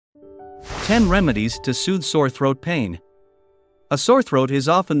10 remedies to soothe sore throat pain. A sore throat is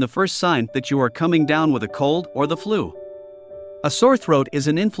often the first sign that you are coming down with a cold or the flu. A sore throat is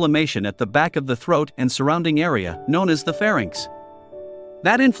an inflammation at the back of the throat and surrounding area, known as the pharynx.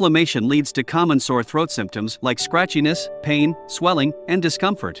 That inflammation leads to common sore throat symptoms like scratchiness, pain, swelling, and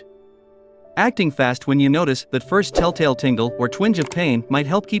discomfort. Acting fast when you notice that first telltale tingle or twinge of pain might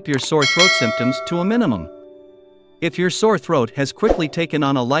help keep your sore throat symptoms to a minimum. If your sore throat has quickly taken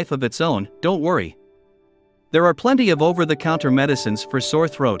on a life of its own, don't worry. There are plenty of over-the-counter medicines for sore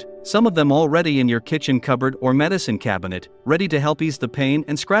throat, some of them already in your kitchen cupboard or medicine cabinet, ready to help ease the pain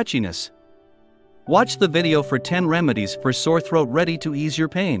and scratchiness. Watch the video for 10 remedies for sore throat ready to ease your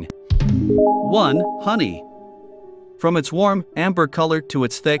pain. 1. Honey. From its warm, amber color to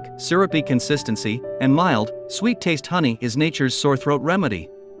its thick, syrupy consistency and mild, sweet taste, honey is nature's sore throat remedy.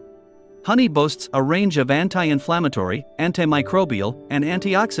 Honey boasts a range of anti-inflammatory, antimicrobial, and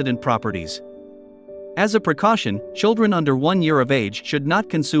antioxidant properties. As a precaution, children under 1 year of age should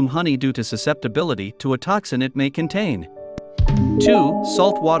not consume honey due to susceptibility to a toxin it may contain. 2.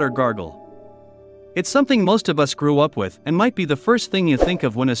 Saltwater Gargle. It's something most of us grew up with and might be the first thing you think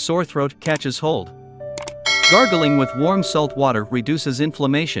of when a sore throat catches hold. Gargling with warm salt water reduces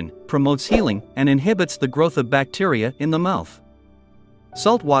inflammation, promotes healing, and inhibits the growth of bacteria in the mouth.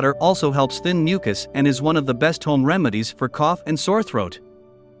 Salt water also helps thin mucus and is one of the best home remedies for cough and sore throat.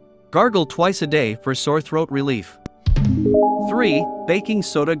 Gargle twice a day for sore throat relief. 3. Baking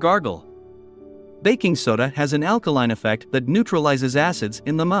soda gargle. Baking soda has an alkaline effect that neutralizes acids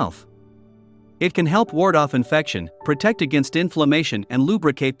in the mouth. It can help ward off infection, protect against inflammation, and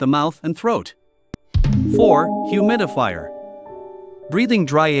lubricate the mouth and throat. 4. Humidifier. Breathing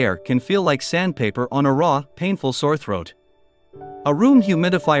dry air can feel like sandpaper on a raw, painful sore throat. A room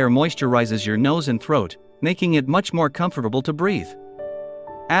humidifier moisturizes your nose and throat, making it much more comfortable to breathe.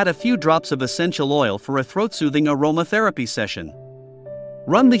 Add a few drops of essential oil for a throat-soothing aromatherapy session.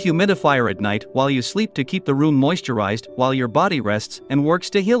 Run the humidifier at night while you sleep to keep the room moisturized while your body rests and works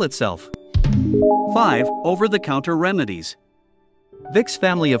to heal itself. 5. Over-the-counter remedies. Vicks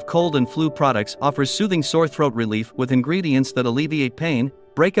family of cold and flu products offers soothing sore throat relief with ingredients that alleviate pain,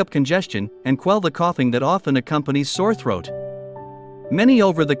 break up congestion, and quell the coughing that often accompanies sore throat. Many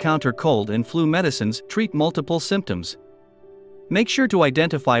over-the-counter cold and flu medicines treat multiple symptoms. Make sure to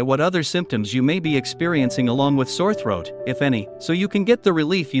identify what other symptoms you may be experiencing along with sore throat, if any, so you can get the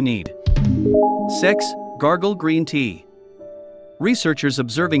relief you need. 6. Gargle green tea. Researchers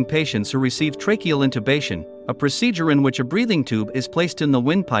observing patients who receive tracheal intubation, a procedure in which a breathing tube is placed in the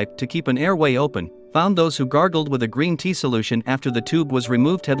windpipe to keep an airway open, found those who gargled with a green tea solution after the tube was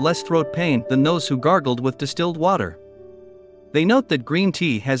removed had less throat pain than those who gargled with distilled water. They note that green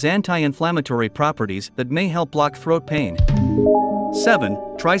tea has anti-inflammatory properties that may help block throat pain.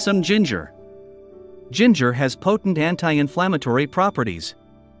 7. Try some ginger. Ginger has potent anti-inflammatory properties.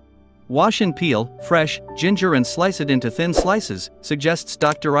 Wash and peel fresh ginger and slice it into thin slices, suggests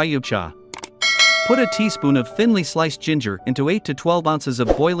Dr. Ayub Shah. Put a teaspoon of thinly sliced ginger into 8 to 12 ounces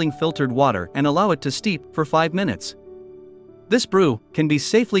of boiling filtered water and allow it to steep for 5 minutes. This brew can be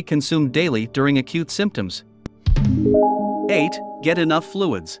safely consumed daily during acute symptoms. 8. Get enough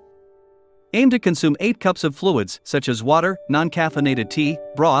fluids. Aim to consume 8 cups of fluids such as water, non-caffeinated tea,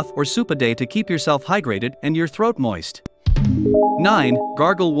 broth, or soup a day to keep yourself hydrated and your throat moist. 9.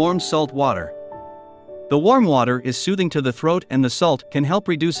 Gargle warm salt water. The warm water is soothing to the throat and the salt can help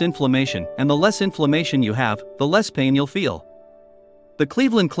reduce inflammation, and the less inflammation you have, the less pain you'll feel. The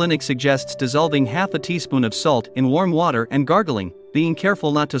Cleveland Clinic suggests dissolving half a teaspoon of salt in warm water and gargling, being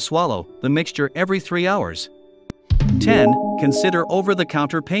careful not to swallow the mixture every 3 hours. 10. Consider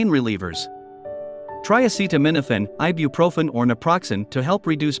over-the-counter pain relievers. Try acetaminophen, ibuprofen, or naproxen to help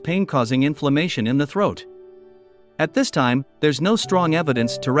reduce pain-causing inflammation in the throat. At this time, there's no strong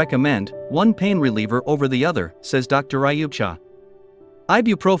evidence to recommend one pain reliever over the other, says Dr. Ayub Shah.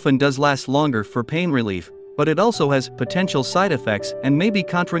 Ibuprofen does last longer for pain relief, but it also has potential side effects and may be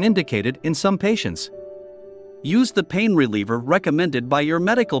contraindicated in some patients. Use the pain reliever recommended by your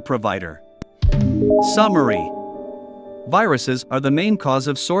medical provider. Summary. Viruses are the main cause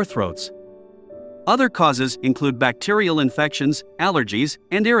of sore throats. Other causes include bacterial infections, allergies,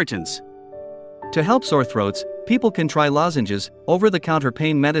 and irritants. To help sore throats, people can try lozenges, over-the-counter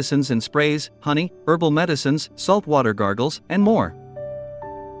pain medicines and sprays, honey, herbal medicines, saltwater gargles, and more.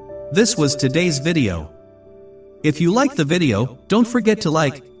 This was today's video. If you liked the video, don't forget to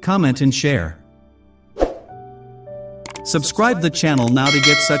like, comment, and share. Subscribe the channel now to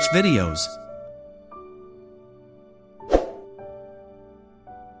get such videos.